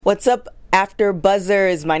What's up,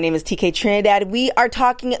 AfterBuzzers? My name is TK Trinidad. We are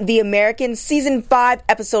talking The Americans, Season 5,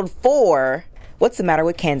 Episode 4. What's the matter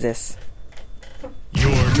with Kansas?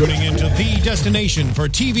 You're tuning into the destination for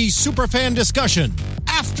TV superfan discussion,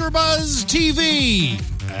 AfterBuzz TV.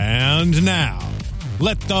 And now,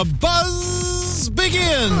 let the buzz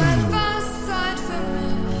begin.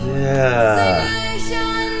 Yeah.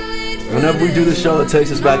 Whenever we do the show, it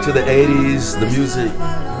takes us back to the 80s, the music.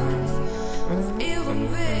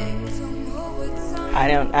 I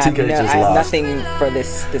have nothing for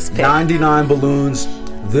this pick. 99 Balloons.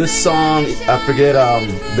 This song, I forget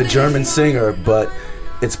the German singer, but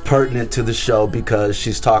it's pertinent to the show because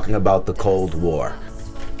she's talking about the Cold War.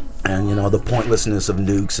 And, you know, the pointlessness of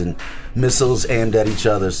nukes and missiles aimed at each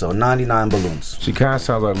other. So, 99 Balloons. She kind of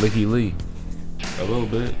sounds like Licky Lee. A little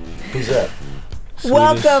bit. Who's that? Swedish.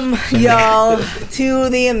 Welcome, y'all, to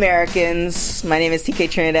The Americans. My name is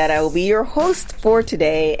TK Trinidad. I will be your host for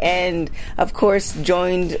today. And, of course,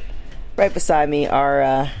 joined right beside me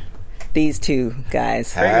are these two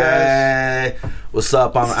guys. Hey, what's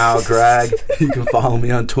up? I'm Al Greg. You can follow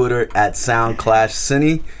me on Twitter at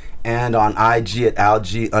SoundClashCine and on IG at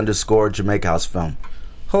ALG_Jamaica House Film.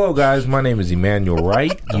 Hello, guys. My name is Emmanuel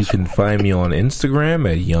Wright. You can find me on Instagram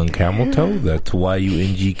at Young Camel Toe. That's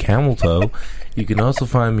YUNG Camel Toe. You can also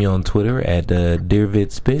find me on Twitter at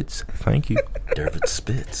Dervid Spitz. Thank you. Dervid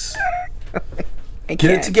Spitz. Get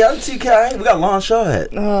it together, TK. We got a long show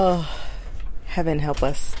ahead. Oh, heaven help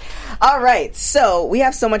us. All right, so we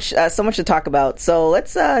have so much to talk about. So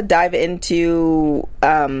let's dive into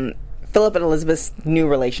Philip and Elizabeth's new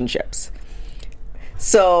relationships.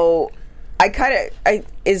 So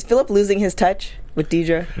is Philip losing his touch with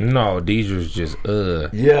Deidre? No, Deidre's just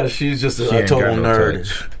Yeah, she's just a total nerd.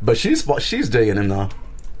 Touch. But she's digging him though.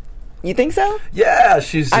 You think so? Yeah,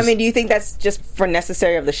 she's. I mean, do you think that's just for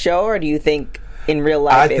necessary of the show, or do you think in real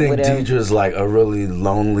life I think Deidre's like a really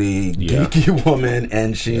lonely, geeky woman,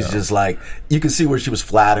 and she's just like, you can see where she was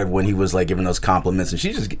flattered when he was like giving those compliments, and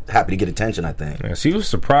she's just happy to get attention, I think. Yeah, she was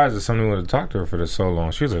surprised that somebody would have talked to her for so long.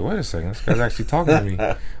 She was like, wait a second, this guy's actually talking to me.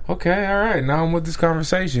 Okay, all right, now I'm with this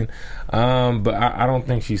conversation. But I don't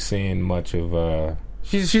think she's seeing much of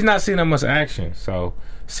she's not seeing that much action. So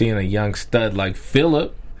seeing a young stud like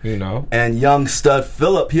Philip, you know. And young stud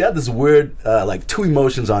Philip, he had this weird, like, two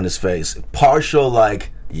emotions on his face. Partial,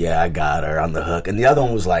 like, yeah, I got her on the hook. And the other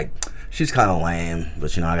one was like, she's kind of lame,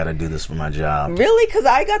 but, you know, I got to do this for my job. Really? Because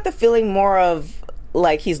I got the feeling more of,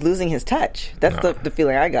 like, he's losing his touch. That's the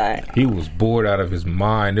feeling I got. He was bored out of his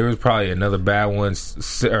mind. There was probably another bad one,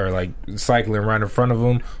 cycling right in front of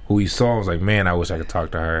him, who he saw and was like, man, I wish I could talk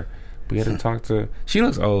to her. But he had to talk to... She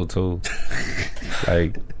looks old, too.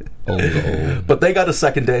 Like... Old. But they got a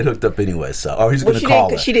second date hooked up anyway, he's going to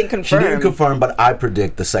call her. She didn't confirm. She didn't confirm, but I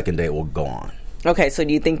predict the second date will go on. Okay, so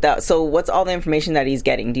do you think that... So what's all the information that he's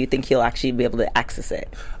getting? Do you think he'll actually be able to access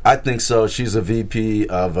it? I think so. She's a VP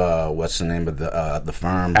of, what's the name of the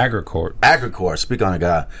firm? Agricor. Speak on a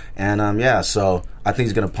guy. And, so I think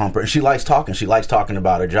he's going to pump her. And she likes talking. She likes talking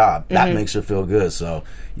about her job. That makes her feel good. So,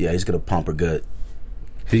 yeah, he's going to pump her good.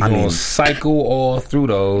 He's going to cycle all through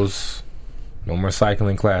those... No more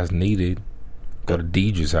cycling class needed. Go to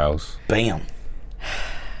Deidre's house. Bam.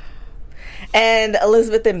 And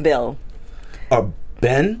Elizabeth and Bill.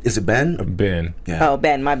 Ben? Is it Ben? Ben. Yeah. Oh,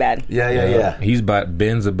 Ben. My bad. Yeah.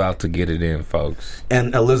 Ben's about to get it in, folks.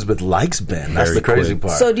 And Elizabeth likes Ben. That's the crazy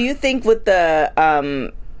part. So do you think with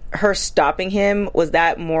the her stopping him, was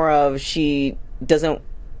that more of she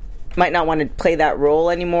might not want to play that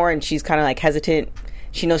role anymore, and she's kind of like hesitant?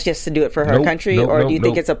 She knows she has to do it for her country, or do you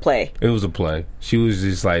think it's a play? It was a play. She was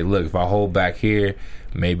just like, look, if I hold back here,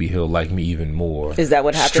 maybe he'll like me even more. Is that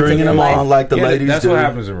what happens Stringing in real him life? on like the ladies that's do. What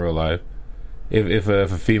happens in real life. If a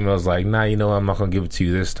female's like, nah, you know what, I'm not going to give it to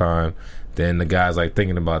you this time, then the guy's like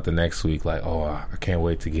thinking about the next week, like, oh, I can't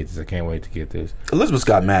wait to get this. Elizabeth's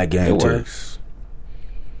got mad game, too. Works.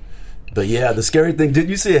 But yeah, the scary thing, did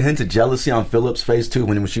you see a hint of jealousy on Philip's face too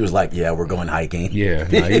when she was like, yeah, we're going hiking? Yeah.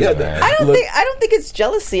 I don't think it's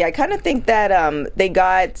jealousy. I kind of think that they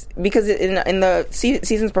got, because in the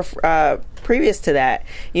seasons previous to that,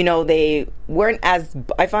 you know, they weren't as,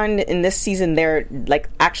 I find in this season they're like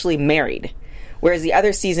actually married. Whereas the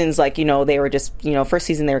other seasons, like, you know, they were just, you know, first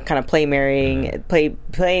season they were kind of playing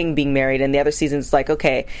being married, and the other season's like,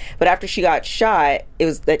 okay. But after she got shot,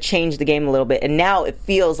 that changed the game a little bit, and now it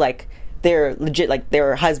feels like they're legit, like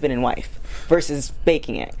they're husband and wife versus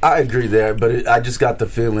faking it. I agree there, but I just got the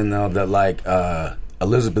feeling though that like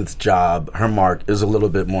Elizabeth's job, her mark is a little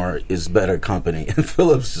bit more is better company, and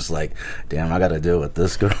Philip's just like, damn, I got to deal with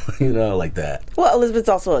this girl, you know, like that. Well, Elizabeth's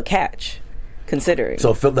also a catch. considering.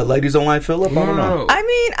 So the ladies don't like Philip? I don't know. I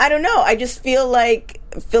mean, I don't know. I just feel like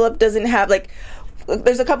Philip doesn't have, like,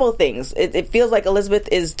 there's a couple of things. It feels like Elizabeth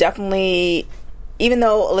is definitely, even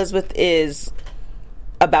though Elizabeth is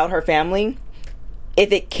about her family,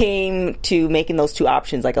 if it came to making those two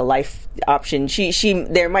options, like a life option,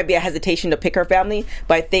 there might be a hesitation to pick her family,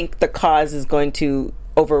 but I think the cause is going to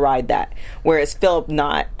override that. Whereas Philip,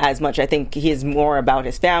 not as much. I think he is more about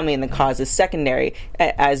his family, and the cause is secondary,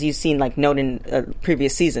 as you've seen, like, noted in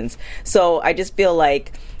previous seasons. So I just feel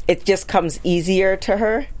like it just comes easier to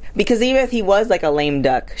her, because even if he was like a lame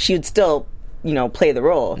duck, she would still, play the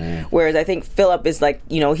role. Whereas I think Philip is like,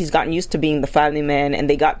 he's gotten used to being the family man, and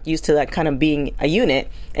they got used to that kind of being a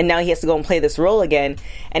unit, and now he has to go and play this role again,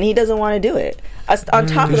 and he doesn't want to do it. On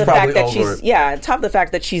top of the fact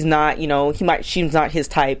that she's not, she's not his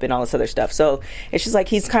type and all this other stuff. So it's just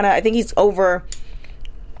like I think he's over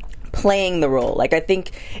playing the role. Like, I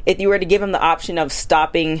think if you were to give him the option of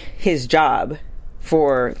stopping his job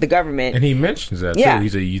for the government, and he mentions that too. He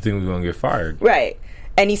said, "You think we're gonna get fired?" Right.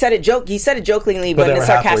 And he said it jokingly, but in a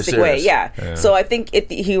sarcastic way. Yeah. So I think if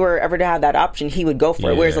he were ever to have that option, he would go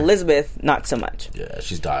for it. Whereas Elizabeth, not so much. Yeah,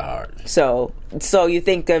 she's diehard. So you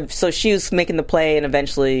think she was making the play, and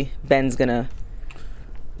eventually Ben's gonna.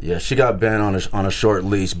 Yeah, she got Ben on a short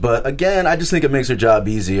leash, but again, I just think it makes her job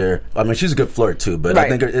easier. I mean, she's a good flirt too, but I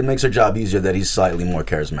think it makes her job easier that he's slightly more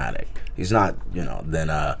charismatic. He's not, than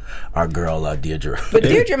our girl Deirdre. But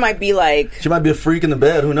Deirdre might be like, she might be a freak in the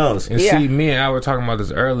bed. Who knows? And see, me and Al were talking about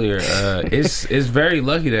this earlier. It's very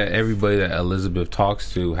lucky that everybody that Elizabeth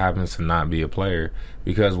talks to happens to not be a player.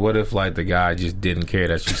 Because what if, like, the guy just didn't care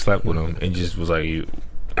that she slept with him and just was like,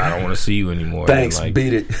 I don't want to see you anymore. Thanks, and, like,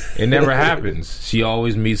 beat it. It never happens. She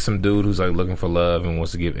always meets some dude who's like looking for love and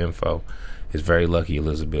wants to give info. It's very lucky,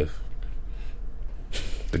 Elizabeth.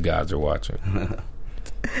 The gods are watching.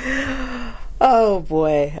 Oh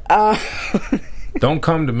boy. Don't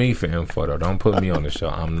come to me for info though. Don't put me on the show.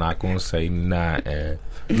 I'm not going to say nothing.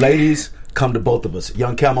 Ladies, come to both of us.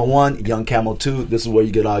 Young Camel 1, Young Camel 2. This is where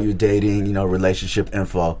you get all your dating, relationship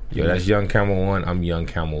info. Yo, that's Young Camel 1. I'm Young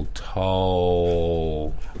Camel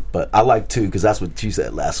 2. But I like 2 because that's what you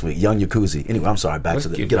said last week. Young Jacuzzi. Anyway, I'm sorry.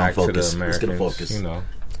 Get on focus. Let's get on focus. I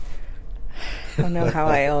don't know how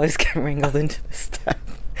I always get wrangled into this stuff.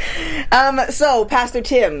 So Pastor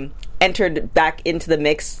Tim entered back into the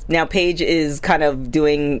mix. Now Paige is kind of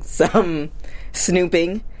doing some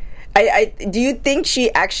snooping. Do you think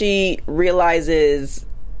she actually realizes,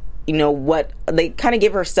 what they kind of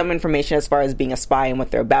give her some information as far as being a spy and what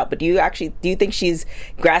they're about? But do you think she's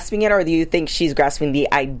grasping it, or do you think she's grasping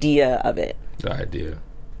the idea of it? The idea.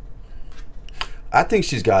 I think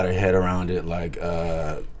she's got her head around it, like,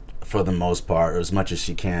 for the most part, or as much as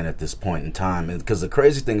she can at this point in time. Because the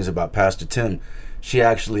crazy thing is about Pastor Tim, she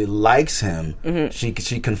actually likes him. Mm-hmm.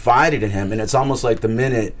 She confided in him, and it's almost like the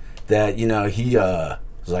minute that he was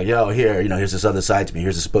like, yo, here's this other side to me.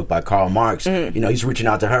 Here's this book by Karl Marx. Mm-hmm. He's reaching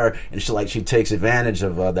out to her, and she takes advantage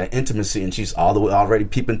of that intimacy, and she's all the way already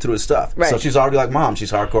peeping through his stuff. Right. So she's already like, Mom,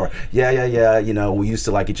 she's hardcore. Yeah. We used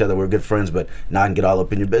to like each other. We're good friends, but now I can get all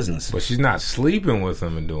up in your business. But she's not sleeping with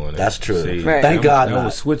him and doing it. That's true. See, right. Thank God. That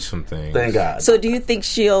would switch some things. Thank God. So do you think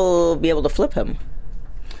she'll be able to flip him?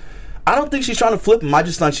 I don't think she's trying to flip him. I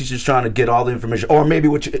just think she's just trying to get all the information, or maybe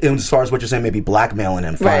as far as what you're saying, maybe blackmailing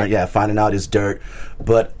him, finding out his dirt.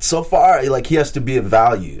 But so far, like, he has to be of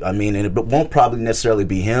value. I mean, and it won't probably necessarily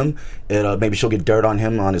be him. Maybe she'll get dirt on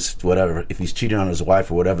him on his whatever, if he's cheating on his wife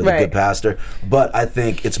or whatever, the good pastor. But I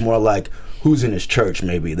think it's more like who's in his church.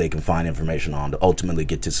 Maybe they can find information on to ultimately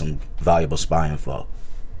get to some valuable spy info.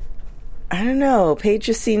 I don't know. Paige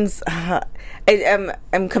just seems.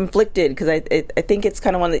 I'm conflicted because I think it's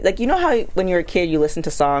kind of one of the, like, how when you're a kid you listen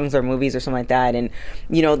to songs or movies or something like that, and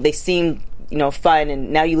they seem fun,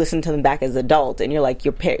 and now you listen to them back as an adult, and you're like,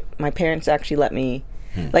 my parents actually let me.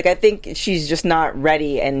 Like, I think she's just not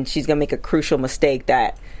ready, and she's gonna make a crucial mistake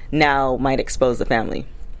that now might expose the family.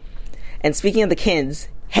 And speaking of the kids,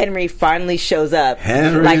 Henry finally shows up.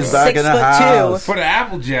 Henry's like back in the house. For the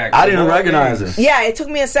Applejack. I didn't recognize him. Yeah, it took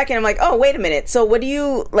me a second. I'm like, oh, wait a minute. So what do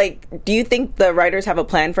you, do you think the writers have a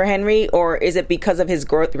plan for Henry? Or is it because of his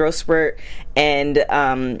growth spurt and,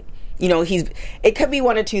 it could be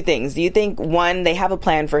one of two things. Do you think, one, they have a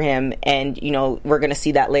plan for him and, we're going to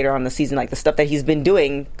see that later on in the season, like the stuff that he's been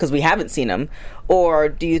doing because we haven't seen him? Or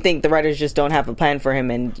do you think the writers just don't have a plan for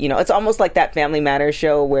him? And, you know, it's almost like that Family Matters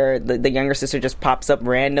show where the younger sister just pops up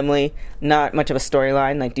randomly, not much of a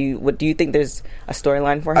storyline. Like, do you think there's a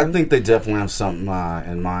storyline for him? I think they definitely have something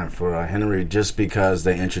in mind for Henry, just because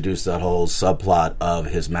they introduced that whole subplot of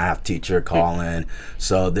his math teacher calling.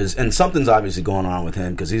 So and something's obviously going on with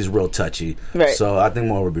him because he's real touchy. Right. So I think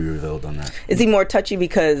more will be revealed on that. Is he more touchy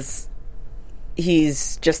because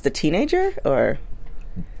he's just a teenager, or?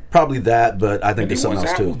 Probably that, but I think there's something else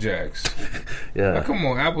Apple too. Jacks. Yeah. Like, come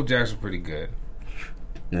on, Apple Jacks are pretty good.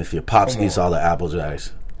 And if your pops eats all the Apple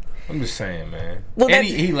Jacks. I'm just saying, man. Well, and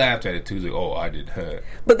he laughed at it too. He's like, "Oh, I did her."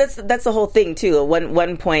 But that's the whole thing too.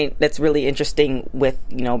 One point that's really interesting with,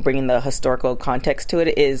 you know, bringing the historical context to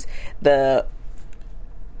it is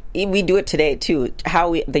we do it today too.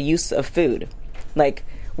 The use of food, like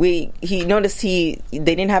he noticed they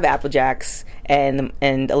didn't have Apple Jacks. And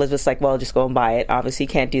Elizabeth's like, well, just go and buy it. Obviously, he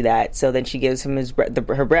can't do that. So then she gives him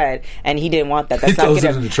her bread, and he didn't want that. That's not good.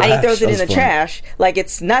 And he throws it in the trash like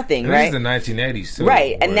it's nothing, and right? This is the 1980s, too.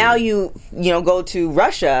 Right, and now you go to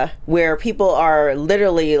Russia where people are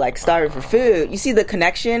literally like starving for food. You see the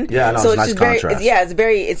connection? Yeah, I know, so it's just nice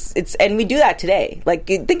contrast. it's and we do that today. Like,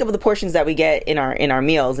 think of the portions that we get in our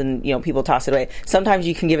meals, and people toss it away. Sometimes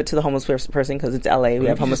you can give it to the homeless person because it's LA. We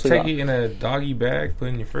have homeless people. Take it in a doggy bag, put it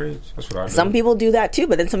in your fridge. That's what I do. Some people do that too,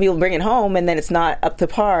 but then some people bring it home and then it's not up to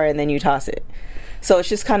par and then you toss it. So it's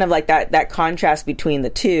just kind of like that contrast between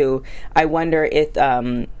the two. I wonder if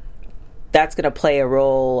that's going to play a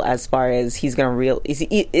role as far as is he going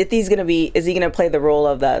to play the role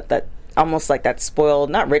of that almost like that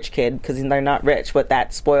spoiled, not rich kid, because they're not rich, but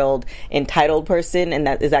that spoiled entitled person, and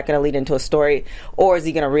is that going to lead into a story, or is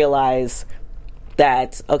he going to realize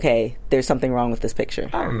that, okay, there's something wrong with this picture?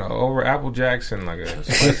 I don't know. Over Apple Jacks and like a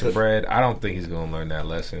slice of bread, I don't think he's going to learn that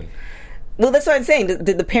lesson. Well, that's what I'm saying.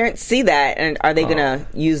 Did the parents see that, and are they going to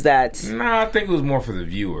use that? No, I think it was more for the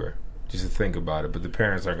viewer, just to think about it. But the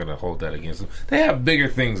parents aren't going to hold that against them. They have bigger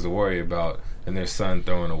things to worry about than their son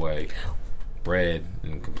throwing away bread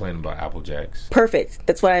and complaining about Apple Jacks. Perfect.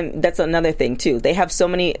 That's another thing too. They have so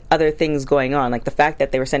many other things going on, like the fact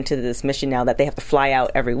that they were sent to this mission now that they have to fly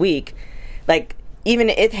out every week. Like, even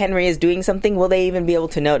if Henry is doing something, will they even be able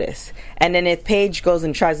to notice? And then if Paige goes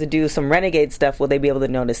and tries to do some renegade stuff, will they be able to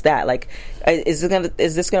notice that? Like, is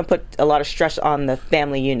this going to put a lot of stress on the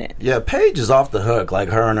family unit? Yeah, Paige is off the hook, like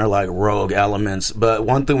her and her like rogue elements. But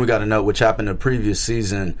one thing we got to note, which happened in the previous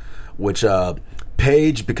season, which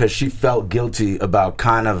Paige, because she felt guilty about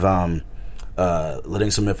kind of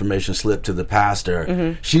letting some information slip to the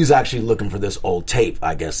pastor, she's actually looking for this old tape,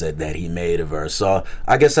 I guess, that he made of her. So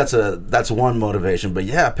I guess that's one motivation. But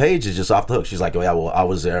yeah, Paige is just off the hook. She's like, oh yeah, well, I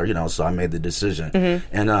was there, so I made the decision.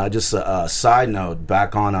 And just a side note,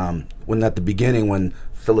 back on when at the beginning when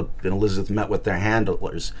Philip and Elizabeth met with their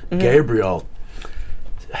handlers, Gabriel,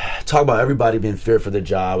 talk about everybody being feared for their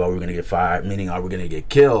job. Are we going to get fired? Meaning, are we going to get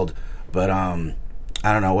killed? But I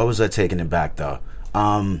don't know. What was I taking it back though?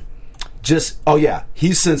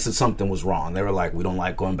 He sensed that something was wrong. They were like, we don't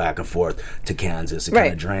like going back and forth to Kansas and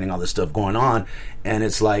kind of draining all this stuff going on. And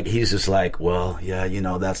it's like, he's just like, well, yeah,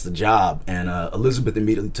 that's the job. And Elizabeth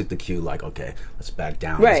immediately took the cue, like, okay, let's back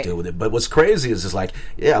down, let's deal with it. But what's crazy is just like,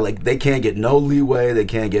 yeah, like they can't get no leeway, they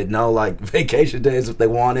can't get no like vacation days if they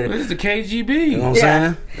wanted. This is the KGB. You know what I'm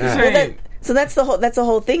saying? Yeah. Well, so that's the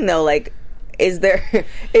whole thing though. Like, is there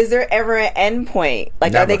ever an end point?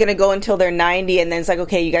 Like, Never. Are they going to go until they're 90 and then it's like,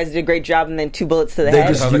 okay, you guys did a great job, and then 2 bullets to the They head?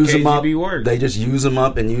 just use them up. Works. They just use them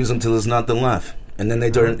up and use them till there's nothing left, and then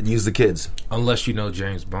they don't use the kids. Unless you know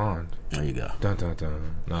James Bond. There you go. Dun dun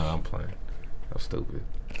dun. No, I'm playing. That's stupid.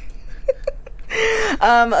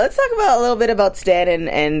 Let's talk about a little bit about Stan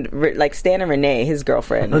and Stan and Renee, his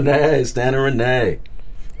girlfriend. Stan and Renee.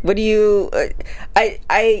 What do you? I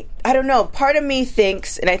don't know. Part of me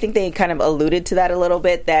thinks, and I think they kind of alluded to that a little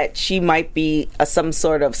bit, that she might be some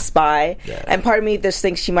sort of spy, and part of me just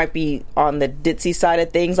thinks she might be on the ditzy side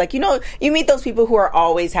of things. Like, you meet those people who are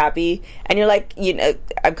always happy, and you're like,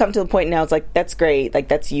 I've come to a point now. It's like, that's great, like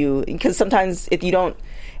that's you, because sometimes if you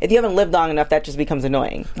haven't lived long enough, that just becomes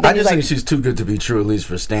annoying. Then I just think she's too good to be true, at least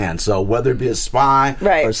for Stan. So whether it be a spy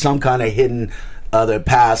or some kind of hidden other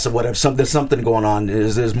past or whatever, there's something going on.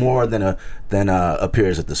 There's more than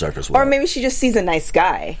appears at the surface. Or maybe she just sees a nice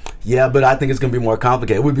guy. Yeah, but I think it's going to be more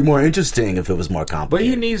complicated. It would be more interesting if it was more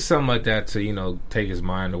complicated. But he needs something like that to, take his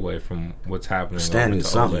mind away from what's happening with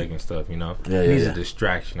Oleg and stuff, He needs a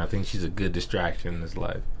distraction. I think she's a good distraction in his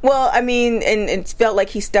life. Well, I mean, and it felt like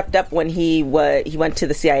he stepped up when he went to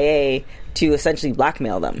the CIA to essentially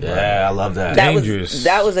blackmail them. Yeah, I love that. Dangerous.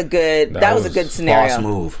 That was a good scenario. Boss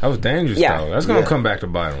move. That was dangerous, though. That's going to come back to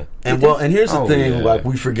bite him. And here's the thing, like,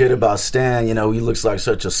 we forget about Stan. You know, he looks like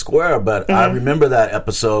such a square, but I remember that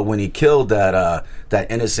episode when he killed that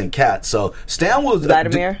innocent cat. So Stan will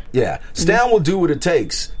Vladimir? Stan will do what it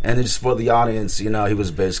takes. And it's for the audience, you know, he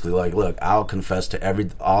was basically like, look, I'll confess to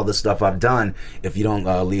all the stuff I've done if you don't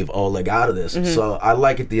leave Oleg out of this. So I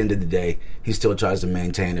like, at the end of the day, he still tries to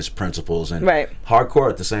maintain his principles and hardcore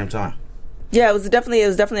at the same time. Yeah, it was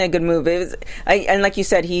definitely a good move. And like you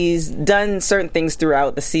said, he's done certain things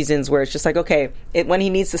throughout the seasons where it's just like, okay, when he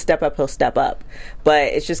needs to step up, he'll step up.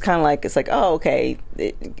 But it's just kind of like, it's like, oh, okay.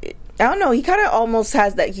 I don't know. He kind of almost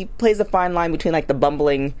has that. He plays a fine line between like the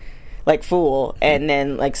bumbling, like, fool, and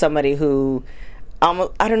then like somebody who,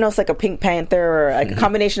 almost, I don't know, it's like a Pink Panther or like a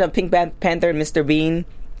combination of Pink Panther and Mr. Bean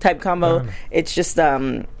type combo. It's just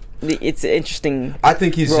it's interesting. I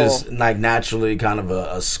think he's role. just like naturally kind of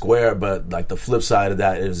a square, but like the flip side of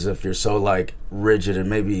that is if you're so like rigid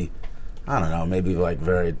and maybe, I don't know, maybe like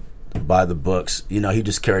very by the books, you know, he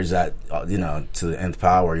just carries that, you know, to the nth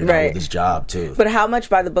power, you know, with his job too. But how much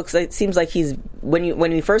by the books? It seems like he's, when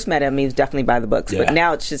we first met him, he was definitely by the books. But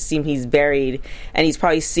now it just seems he's varied, and he's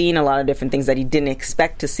probably seen a lot of different things that he didn't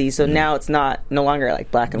expect to see. So now it's no longer like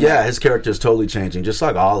black and white. Yeah, his character is totally changing, just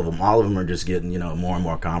like all of them. All of them are just getting, you know, more and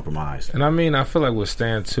more compromised. And I mean, I feel like with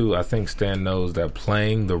Stan too, I think Stan knows that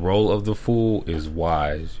playing the role of the fool is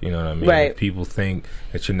wise. You know what I mean? Right. If people think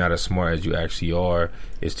that you're not as smart as you actually are,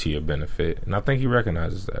 it's to your benefit. And I think he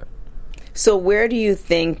recognizes that. So where do you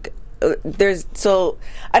think I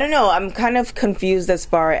don't know, I'm kind of confused as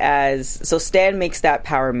far as, so Stan makes that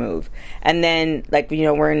power move, and then, like, you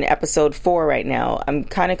know, we're in episode 4 right now. I'm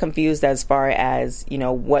kind of confused as far as, you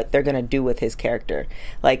know, what they're gonna do with his character.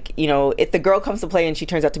 Like, you know, if the girl comes to play and she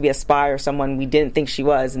turns out to be a spy or someone we didn't think she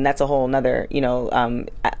was, and that's a whole nother, you know,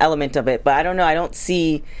 element of it. But I don't know, I don't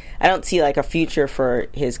see like a future for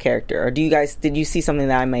his character. Or did you see something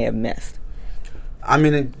that I may have missed? I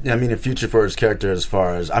mean, a future for his character as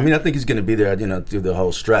far as, I mean, I think he's going to be there, you know, through the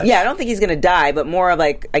whole stretch. Yeah, I don't think he's going to die, but more of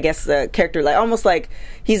like, I guess, the character, like almost like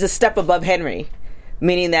he's a step above Henry,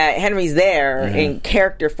 meaning that Henry's there in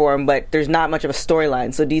character for him, but there's not much of a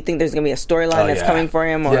storyline. So do you think there's going to be a storyline that's coming for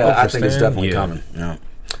him? Or? Yeah, I think it's definitely coming. Yeah.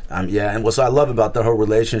 And what I love about the whole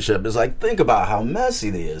relationship is, like, think about how messy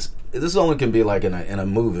it is. This only can be like in a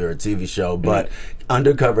movie or a TV show, but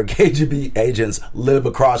undercover KGB agents live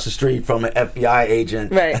across the street from an FBI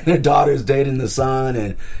agent, and their daughter's dating the son,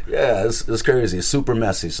 and it's crazy. It's super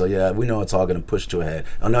messy. So yeah, we know it's all going to push to a head.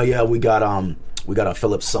 Oh no, yeah, we got a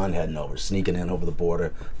Philip's son heading over, sneaking in over the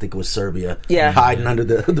border. I think it was Serbia. Yeah, hiding under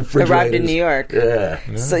the refrigerators. Arrived in New York. Yeah.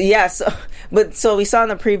 So we saw in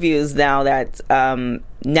the previews now that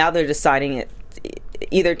now they're deciding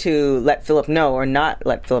either to let Philip know or not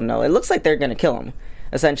let Philip know. It looks like they're going to kill him,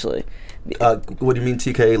 essentially. What do you mean,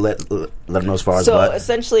 TK? Let him know as far as what? So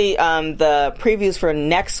essentially, the previews for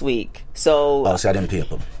next week. So I didn't peep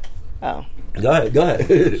them. Oh, go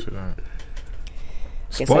ahead.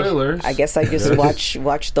 Spoilers. I guess I just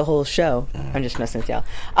watch the whole show. I'm just messing with y'all.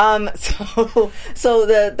 So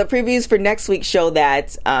the previews for next week show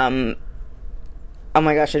that. Oh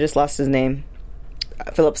my gosh, I just lost his name.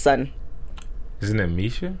 Philip's son. Isn't it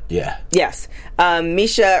Misha? Yeah. Yes.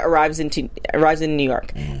 Misha arrives in New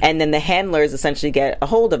York, and then the handlers essentially get a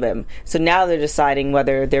hold of him. So now they're deciding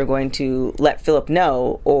whether they're going to let Philip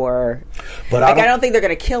know, or I don't think they're going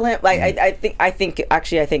to kill him. Like I think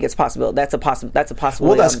it's possible. That's a possibility.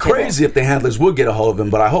 Well, that's crazy if the handlers would get a hold of him,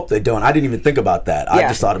 but I hope they don't. I didn't even think about that. I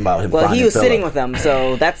just thought about him. Well, he was Phillip. sitting with them,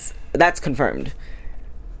 so that's confirmed.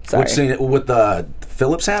 Sorry. Which scene with the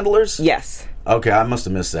Phillips handlers? Yes. Okay, I must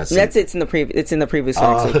have missed that scene. It's in the previous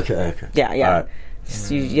one. Okay. Yeah. All right.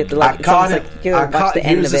 So you get to watch the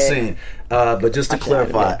end of it. Scene. But just to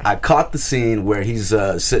clarify, I caught the scene where he's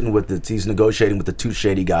he's negotiating with the two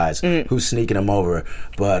shady guys who's sneaking him over.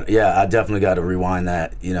 But yeah, I definitely got to rewind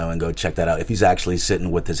that, you know, and go check that out if he's actually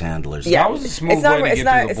sitting with his handlers. Yeah, that was a smooth way to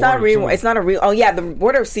get through the border. It's not a real. Oh yeah, the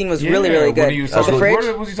border scene was really good.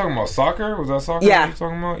 What was he talking about? Soccer? Was that soccer? Yeah. He was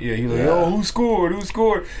talking about? Yeah. He was like, who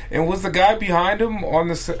scored? And was the guy behind him on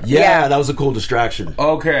the? Yeah, that was a cool distraction.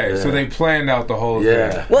 Okay, so they planned out the whole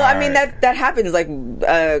thing. Well, I mean that happens. Like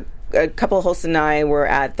a couple of hosts and I were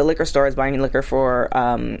at the liquor stores buying liquor for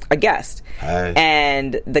a guest,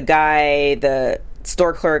 and the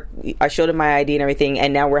store clerk, I showed him my ID and everything,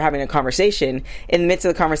 and now we're having a conversation. In the midst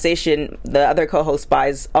of the conversation, the other co-host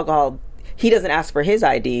buys alcohol. He doesn't ask for his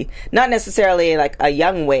ID, not necessarily like a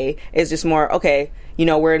young way. It's just more, okay, you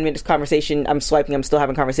know, we're in mid conversation. I'm swiping. I'm still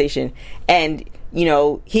having conversation, and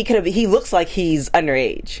he looks like he's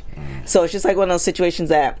underage. So it's just like one of those situations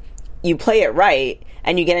that you play it right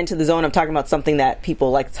and you get into the zone of talking about something that people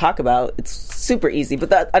like to talk about. It's super easy.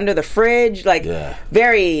 But under the fridge,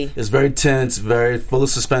 it's very tense, very full of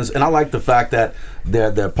suspense. And I like the fact that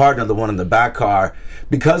their partner, the one in the back car,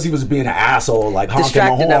 because he was being an asshole, like honking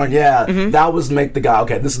the horn, that was make the guy,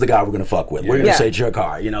 okay, this is the guy we're going to fuck with. We're going to say it's your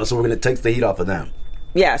car, so we're going to take the heat off of them.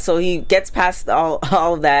 Yeah, so he gets past all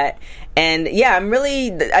of that. And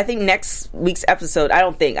I think next week's episode,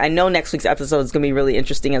 I know next week's episode is going to be really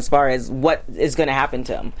interesting as far as what is going to happen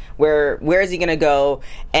to him. Where is he going to go?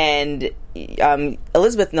 And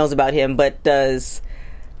Elizabeth knows about him, but does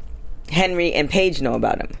Henry and Paige know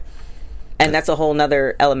about him? And that's a whole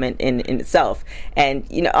nother element in itself. And,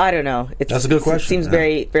 I don't know. That's a good question. It seems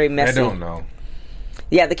very, very messy. I don't know.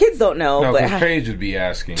 Yeah, the kids don't know. No, because Paige would be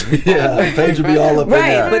asking. Paige would be all up in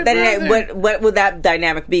there. Right, but then what would that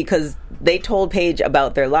dynamic be? Because they told Paige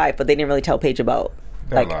about their life, but they didn't really tell Paige about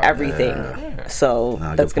everything. Yeah. So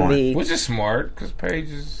that's going to be... Which is smart, because Paige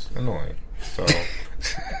is annoying. So...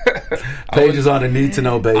 Paige is on a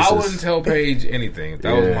need-to-know basis. I wouldn't tell Paige anything. If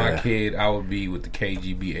that was my kid, I would be with the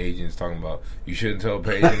KGB agents talking about, you shouldn't tell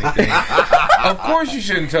Paige anything. Of course you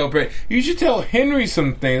shouldn't tell Paige. You should tell Henry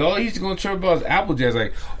some things. All he's going to trip about is Apple Jacks.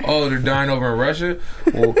 Like, they're dying over in Russia?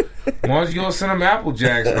 Well, why don't you go send them Apple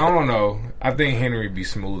Jacks? I don't know. I think Henry would be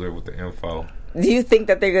smoother with the info. Do you think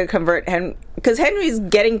that they're going to convert Henry? Because Henry's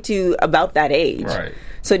getting to about that age. Right.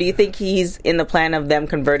 So do you think he's in the plan of them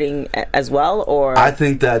converting as well? Or I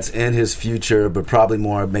think that's in his future, but probably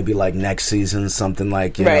more maybe like next season, something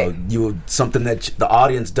like, something that the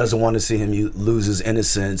audience doesn't want to see him lose his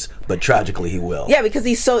innocence, but tragically he will. Yeah, because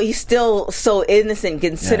he's still so innocent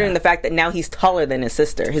considering the fact that now he's taller than his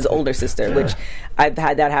sister, his older sister, which I've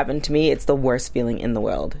had that happen to me. It's the worst feeling in the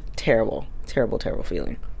world. Terrible, terrible, terrible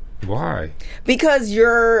feeling. Why? Because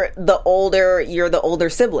you're the older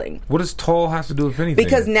sibling. What does tall have to do with anything?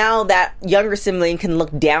 Because now that younger sibling can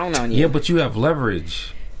look down on you. Yeah, but you have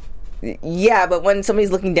leverage. Yeah, but when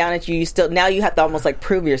somebody's looking down at you, you have to almost like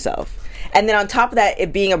prove yourself. And then on top of that,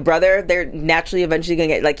 it being a brother, they're naturally eventually going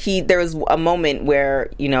to get there was a moment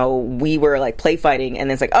where, we were like play fighting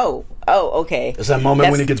and it's like, oh, okay. It's that moment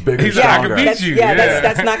when he gets bigger and stronger. I can beat you.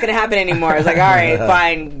 That's not going to happen anymore. It's like, all right,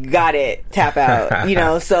 fine, got it, tap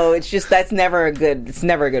out. So it's just, it's never a good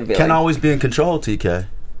feeling. Can't always be in control, TK.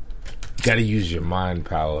 You got to use your mind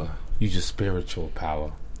power. Use your spiritual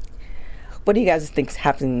power. What do you guys think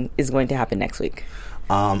is going to happen next week?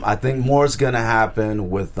 I think more is going to happen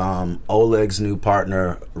with Oleg's new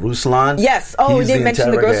partner, Ruslan. Yes. Oh, we did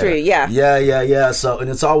mention the grocery. Yeah. Yeah. So, and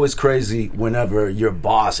it's always crazy whenever your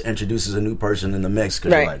boss introduces a new person in the mix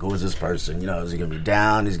because you're like, who is this person? Is he going to be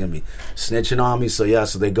down? He's going to be snitching on me. So,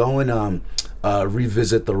 so they go and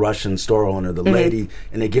revisit the Russian store owner, the lady,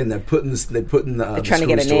 and again they're trying to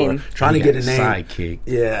get a name. Sidekick.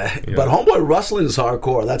 Yeah. But homeboy Ruslan is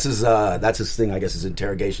hardcore. That's his thing, I guess, his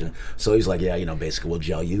interrogation. So he's like, basically we'll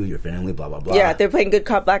jail you, your family, blah blah blah. Yeah, they're playing good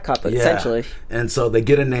cop, bad cop, essentially. And so they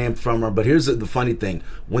get a name from her. But here's the funny thing: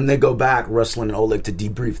 when they go back, Ruslan and Oleg, to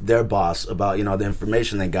debrief their boss about the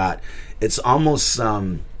information they got, it's almost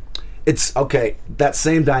it's okay. That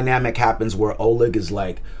same dynamic happens where Oleg is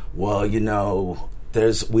like, well, we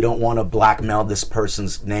don't want to blackmail this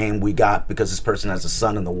person's name we got because this person has a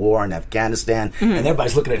son in the war in Afghanistan, and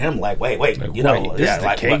everybody's looking at him like, wait, this is the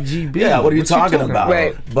KGB. What are you talking about?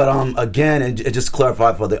 Right. But again, it just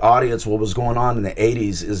clarified for the audience what was going on in the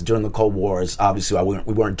 80s is during the Cold War. Is obviously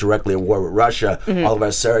we weren't directly at war with Russia. All of our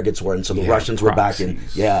surrogates were, and so the Russians were back in.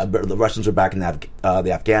 Yeah, the Russians were back in the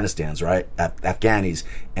Afghanistans, right? Afghanis.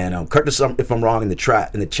 And correct us if I'm wrong in the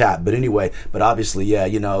chat. But anyway, obviously,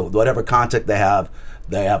 whatever contact they have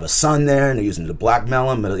a son there, and they're using it to blackmail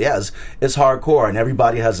him. But it's hardcore, and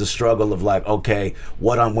everybody has a struggle of like, okay,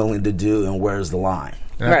 what I'm willing to do, and where's the line?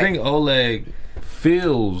 And I think Oleg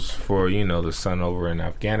feels for the son over in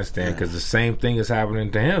Afghanistan because the same thing is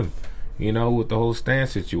happening to him. With the whole Stan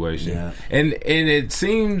situation. Yeah. And it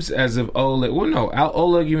seems as if Oleg... Well, no,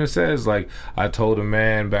 Oleg even says, like, I told a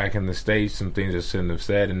man back in the States some things I shouldn't have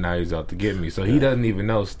said, and now he's out to get me. So he doesn't even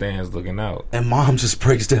know Stan's looking out. And Mom just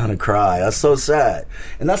breaks down and cries. That's so sad.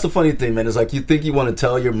 And that's the funny thing, man. Is like, you think you want to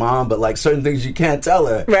tell your mom, but, like, certain things you can't tell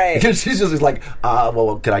her. Right. Because she's just like,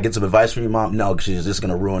 well, can I get some advice from your mom? No, because she's just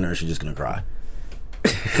going to ruin her. She's just going to cry.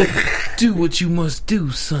 Do what you must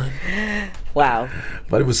do, son. Wow.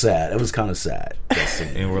 But it was sad. It was kind of sad.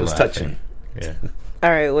 And it was touching. Yeah. All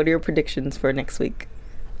right, what are your predictions for next week?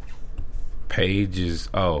 Paige is...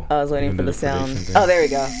 I was waiting for the sound. Oh, there we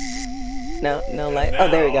go. No light. Oh,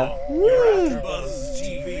 there we go. AfterBuzz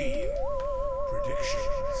TV predictions.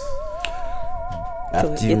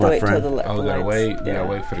 After you, my friend. We gotta wait. We gotta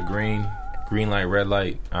wait for the green light, red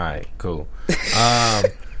light. All right, cool.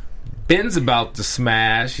 Ben's about to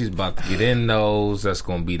smash. He's about to get in those. That's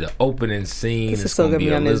going to be the opening scene. It's going to be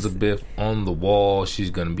Elizabeth on the wall. She's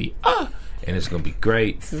going to be and it's going to be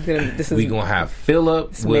great. We're going to have Philip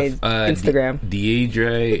with Instagram.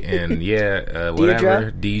 Deidre and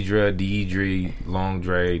whatever. Deidre, Long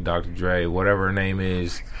Dre, Dr. Dre, whatever her name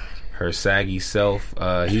is, her saggy self.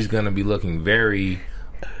 He's going to be looking very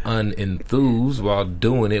unenthused while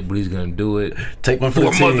doing it, but he's gonna do it. Take one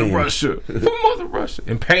for Mother Russia. For Mother Russia.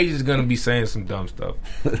 And Paige is gonna be saying some dumb stuff,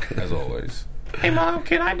 as always. Hey, Mom,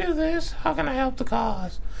 can I do this? How can I help the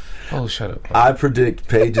cause? Oh, shut up. I predict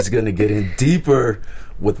Paige is gonna get in deeper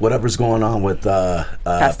with whatever's going on with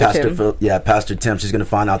Pastor Tim. Pastor Tim. She's gonna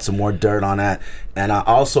find out some more dirt on that, and I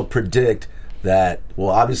also predict that,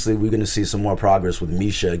 well, obviously we're going to see some more progress with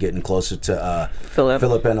Misha getting closer to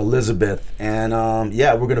Philip and Elizabeth, and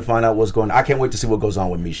we're going to find out what's going on. I can't wait to see what goes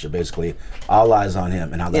on with Misha. Basically, all eyes on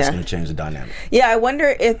him and how that's going to change the dynamic. Yeah, I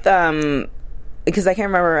wonder if because I can't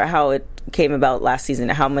remember how it came about last season,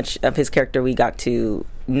 how much of his character we got to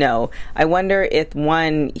know. I wonder if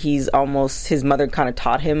his mother kind of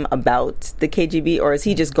taught him about the KGB, or is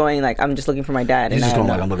he just going like, I'm just looking for my dad? He's just going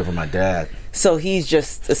like, I'm looking for my dad. So he's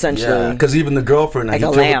just essentially because even the girlfriend, like a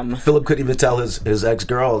lamb. Philip couldn't even tell his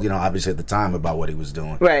ex-girl, obviously at the time, about what he was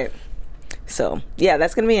doing. Right. So, yeah,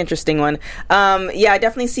 that's going to be an interesting one. I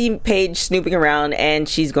definitely see Paige snooping around, and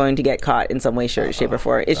she's going to get caught in some way, shape, or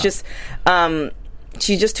form. It's just,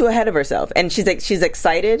 she's just too ahead of herself. And she's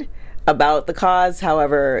excited about the cause.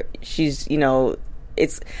 However, she's,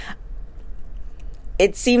 it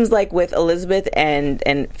seems like with Elizabeth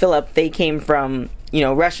and Philip, they came from,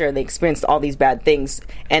 Russia. They experienced all these bad things,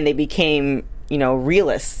 and they became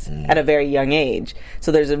realists at a very young age.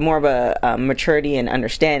 So there's more of a maturity and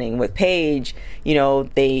understanding. With Paige,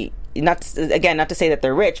 they not to say that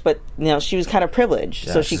they're rich, but she was kind of privileged,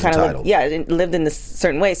 so she kind of lived in this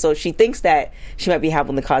certain way. So she thinks that she might be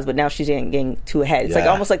helping the cause, but now she's getting too ahead. It's like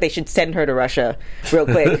almost like they should send her to Russia real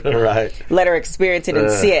quick, right? Let her experience it and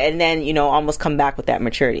see it, and then almost come back with that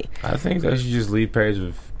maturity. I think they should just leave Paige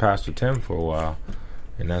with Pastor Tim for a while,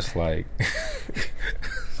 and that's like.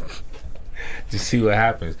 Just see what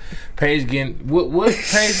happens. Paige getting what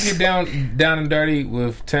Paige get down and dirty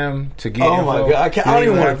with Tim to get. Oh my God! I don't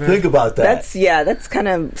even want to think about that. That's kind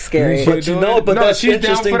of scary. But that's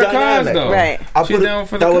interesting dynamic, though. Right? She's down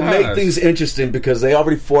for the that cause. Would make things interesting because they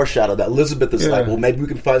already foreshadowed that Elizabeth is like, well, maybe we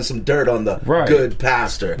can find some dirt on the good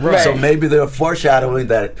pastor. Right. So maybe they're foreshadowing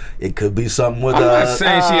that it could be something with. I'm not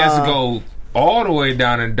saying she has to go all the way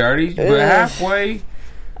down and dirty, but halfway.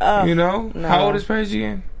 No. How old is Paige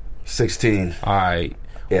again? 16. All right.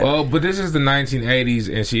 Yeah. Well, but this is the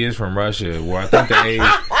 1980s, and she is from Russia, where I think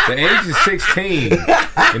the age is 16.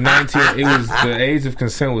 It was the age of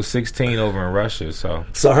consent was 16 over in Russia. So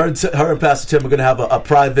her and Pastor Tim are going to have a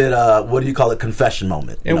private, what do you call it, confession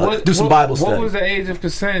moment. And do some Bible study. What was the age of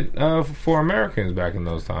consent for Americans back in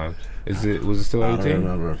those times? Was it still 18? I don't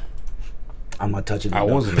remember. I'm not touching it. I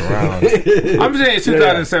wasn't around. I'm saying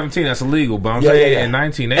 2017, that's illegal, but I'm saying in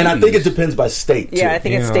 1980s. And I think it depends by state, too. Yeah, I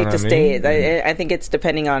think it's state to state. I think it's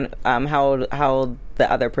depending on how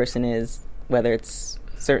the other person is, whether it's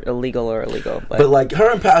illegal or illegal. But like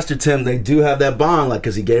her and Pastor Tim, they do have that bond, like,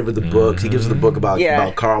 because he gave her the books. He gives her the book about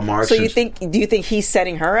Karl Marx. So do you think he's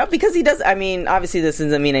setting her up? Because he does. I mean, obviously this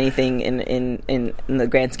doesn't mean anything in the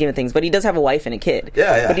grand scheme of things, but he does have a wife and a kid.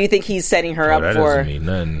 Yeah. But do you think he's setting her up that for? Doesn't mean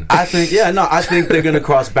nothing. I think they're going to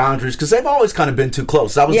cross boundaries because they've always kind of been too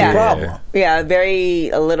close. That was the problem. Yeah,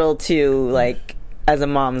 a little too like as a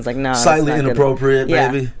mom, it's like no, slightly inappropriate,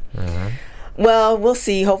 maybe. Well, we'll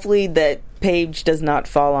see. Hopefully that Paige does not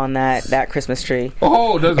fall on that Christmas tree.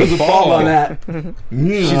 Oh, doesn't fall on that.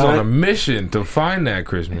 She's on a mission to find that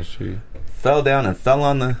Christmas tree. Fell down and fell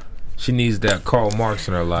on the... She needs that Karl Marx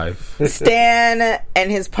in her life. Stan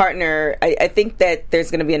and his partner, I think that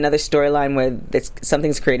there's going to be another storyline where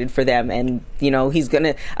something's created for them, and he's going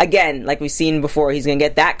to, again, like we've seen before, he's going to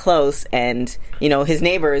get that close, and his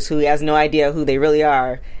neighbors, who he has no idea who they really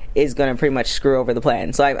are, is going to pretty much screw over the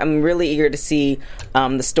plan. So I'm really eager to see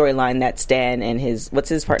the storyline that Stan and what's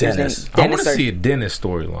his partner's name? I want to see a Dennis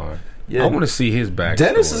storyline. Yeah. I want to see his back.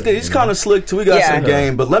 Dennis is good. He's kind of slick too. He got some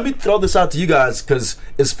game. But let me throw this out to you guys because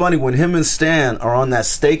it's funny when him and Stan are on that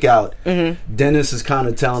stakeout. Dennis is kind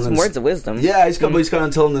of telling them words of wisdom. Yeah, he's kind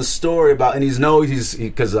of telling this story about, and he's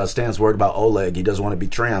because Stan's worried about Oleg. He doesn't want to be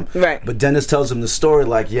trammed. Right. But Dennis tells him the story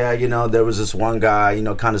like, yeah, there was this one guy,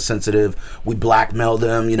 kind of sensitive. We blackmailed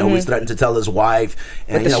him. We threatened to tell his wife.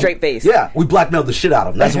 And, with a straight face. Yeah, we blackmailed the shit out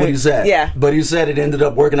of him. That's what he said. Yeah. But he said it ended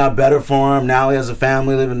up working out better for him. Now he has a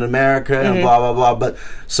family living in America and blah blah blah. But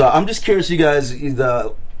so I'm just curious, you guys,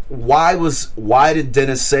 why did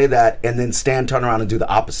Dennis say that and then Stan turn around and do the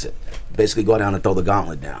opposite, basically go down and throw the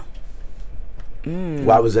gauntlet down?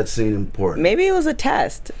 Why was that scene important? Maybe it was a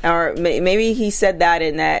test, or maybe he said that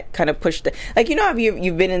and that kind of pushed it. Like, have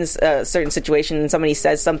you've been in this certain situation and somebody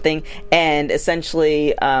says something and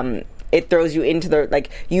essentially it throws you into the,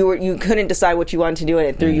 you couldn't decide what you wanted to do and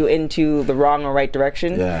it threw you into the wrong or right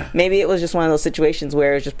direction. Yeah. Maybe it was just one of those situations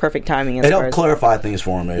where it was just perfect timing. It helped clarify things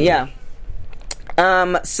for him, maybe. Yeah.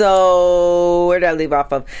 So where did I leave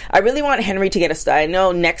off of? I really want Henry to get I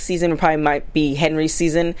know next season probably might be Henry's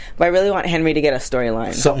season, but I really want Henry to get a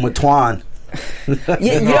storyline. Something with Twan.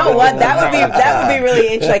 You know what? That would be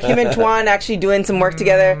really interesting. Like him and Twan actually doing some work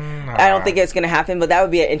together. I don't think it's going to happen, but that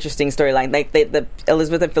would be an interesting storyline. Like the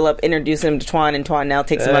Elizabeth and Philip introduce him to Twan, and Twan now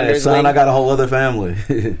takes him under his wing. I got a whole other family.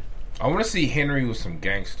 I want to see Henry with some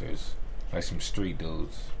gangsters, like some street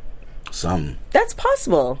dudes. That's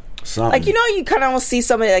possible. Something. You kind of almost see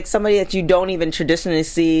somebody that you don't even traditionally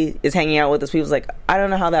see is hanging out with us. People's like, I don't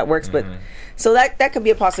know how that works, but so that could be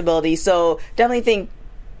a possibility. So definitely think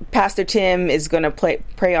Pastor Tim is going to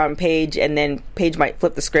prey on Paige, and then Paige might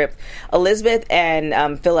flip the script. Elizabeth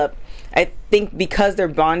and Philip, I think because their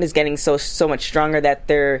bond is getting so much stronger that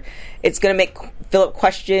it's going to make Philip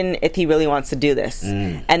question if he really wants to do this,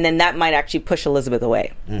 and then that might actually push Elizabeth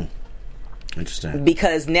away. Interesting.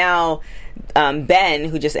 Because now Ben,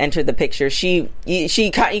 who just entered the picture, you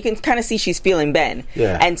can kind of see she's feeling Ben.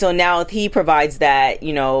 Yeah. And so now he provides that,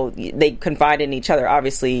 they confide in each other,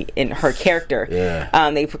 obviously, in her character.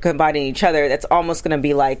 Yeah. They confide in each other. That's almost going to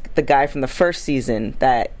be like the guy from the first season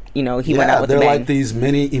that, he went out with they're Ben. like these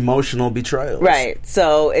mini emotional betrayals. Right.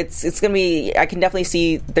 So it's going to be, I can definitely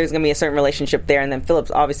see there's going to be a certain relationship there, and then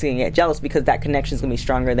Philip's obviously going to get jealous because that connection is going to be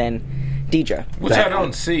stronger than Deidre. Which I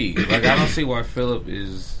don't see. I don't see why Philip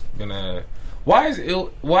is gonna. Why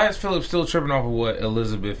is Philip still tripping off of what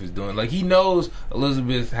Elizabeth is doing? Like, he knows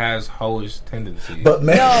Elizabeth has hoish tendencies. But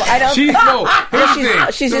man, no, I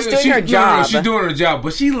don't. She's just doing her job. She's doing her job,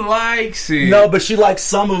 but she likes it. No, but she likes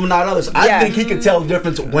some of them, not others. I think he can tell the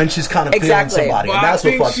difference when she's kind of feeling somebody, but and that's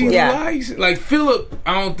what fucks with her. Likes it. Like Philip,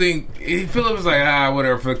 I don't think Philip is like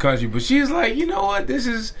whatever for the country, but she's like, you know what, this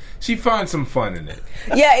is. She finds some fun in it.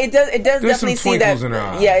 Yeah, it does. It does. There's definitely some see that. twinkles in her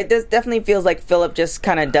eye. Yeah, it does. Definitely feels like Philip just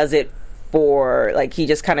kind of does it for he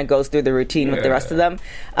just kind of goes through the routine with the rest of them.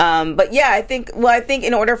 But yeah, I think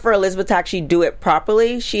in order for Elizabeth to actually do it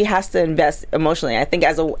properly, she has to invest emotionally. I think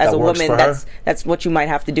as a woman, that's what you might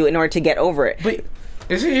have to do in order to get over it. But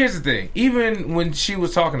here's the thing: even when she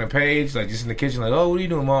was talking to Paige, like just in the kitchen, like, "Oh, what are you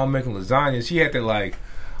doing, Mom? I'm making lasagna." She had to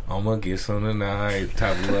I'm gonna get some tonight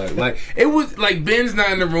type of look. Like, it was like Ben's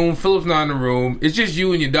not in the room, Philip's not in the room. It's just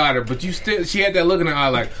you and your daughter, but she had that look in her eye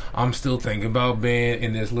like, I'm still thinking about Ben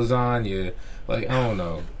and this lasagna. Like, I don't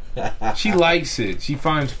know. She likes it. She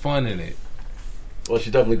finds fun in it. Well,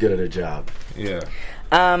 she's definitely good at her job. Yeah.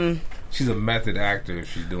 She's a method actor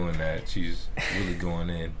if she's doing that. She's really going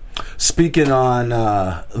in. Speaking on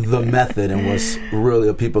the method and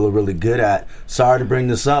what people are really good at, sorry to bring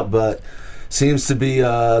this up, but seems to be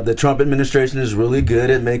the Trump administration is really good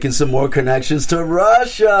at making some more connections to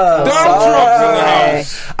Russia. Donald Trump's in the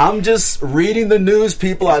house. I'm just reading the news,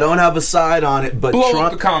 people. I don't have a side on it, but blow Trump.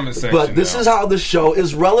 Up the comment section. But this is how the show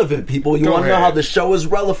is relevant, people. You want to know how the show is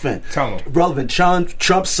relevant? Tell them. Relevant.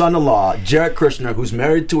 Trump's son-in-law, Jared Kushner, who's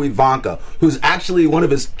married to Ivanka, who's actually one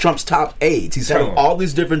of Trump's top aides. He's head of all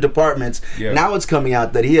these different departments. Yep. Now it's coming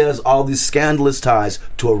out that he has all these scandalous ties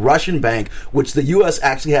to a Russian bank, which the U.S.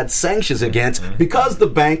 actually had sanctions against. Because the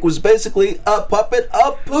bank was basically a puppet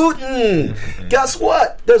of Putin. Guess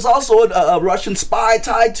what? There's also a Russian spy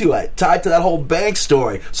tied to that whole bank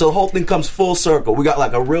story. So the whole thing comes full circle. We got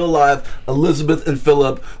like a real live Elizabeth and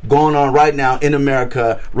Philip going on right now in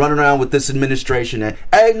America, running around with this administration. And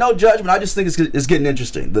hey, no judgment. I just think it's getting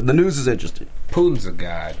interesting. The news is interesting. Putin's a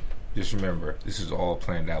god. Just remember, this is all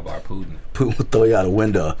planned out by Putin. Putin will throw you out a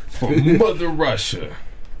window. For Mother Russia.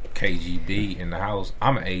 KGB in the house.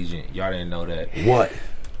 I'm an agent. Y'all didn't know that. What?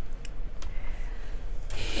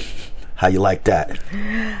 How you like that?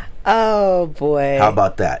 Oh boy! How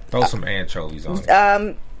about that? Throw some anchovies on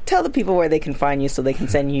it. tell the people where they can find you so they can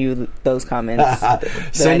send you those comments.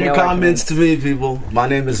 Send your comments to me, people. My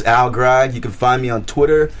name is Al Grag. You can find me on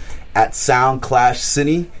Twitter at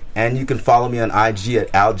SoundClashCine, and you can follow me on IG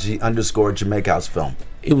at alg_JamaicaHouseFilm.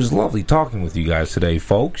 It was lovely talking with you guys today,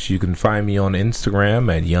 folks. You can find me on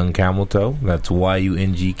Instagram at Young Camel Toe. That's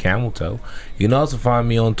YUNG Camel Toe. You can also find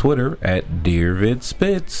me on Twitter at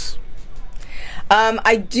DearVidSpits.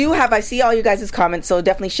 I see all you guys' comments, so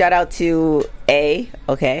definitely shout out to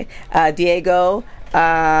Diego,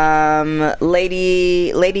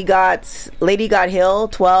 Lady Got Hill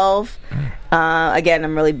 12. Again,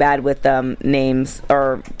 I'm really bad with names.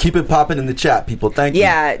 Or keep it popping in the chat, people. Thank you.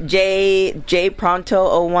 Yeah, J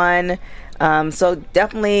Pronto 01. So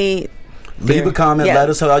definitely leave a comment. Let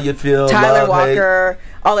us know how you feel. Tyler Walker,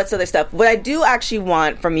 all that other stuff. What I do actually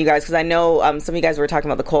want from you guys, because I know some of you guys were talking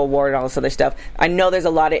about the Cold War and all this other stuff. I know there's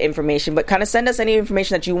a lot of information, but kind of send us any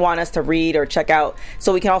information that you want us to read or check out,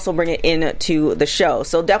 so we can also bring it into the show.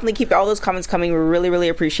 So definitely keep all those comments coming. We really, really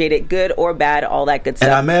appreciate it, good or bad, all that good stuff.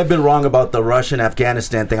 And I may have been wrong about the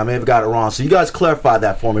Russian-Afghanistan thing. I may have got it wrong. So you guys clarify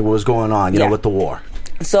that for me. What was going on? You know, with the war.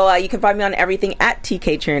 So you can find me on everything at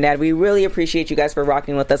TK Trinidad. We really appreciate you guys for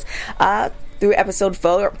rocking with us through episode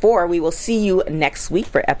 4. We will see you next week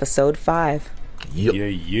for episode 5. Yep.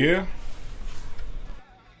 Yeah.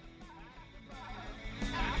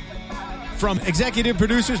 From executive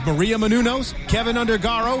producers Maria Menounos, Kevin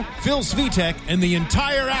Undergaro, Phil Svitek, and the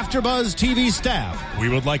entire AfterBuzz TV staff, we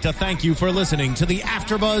would like to thank you for listening to the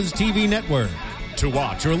AfterBuzz TV network. To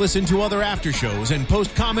watch or listen to other after shows and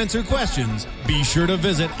post comments or questions, be sure to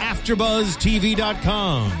visit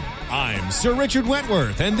AfterBuzzTV.com. I'm Sir Richard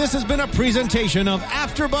Wentworth, and this has been a presentation of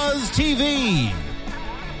AfterBuzz TV.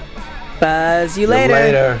 Buzz you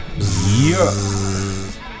later. Yeah.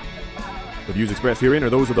 The views expressed herein are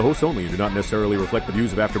those of the hosts only and do not necessarily reflect the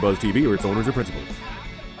views of AfterBuzz TV or its owners or principals.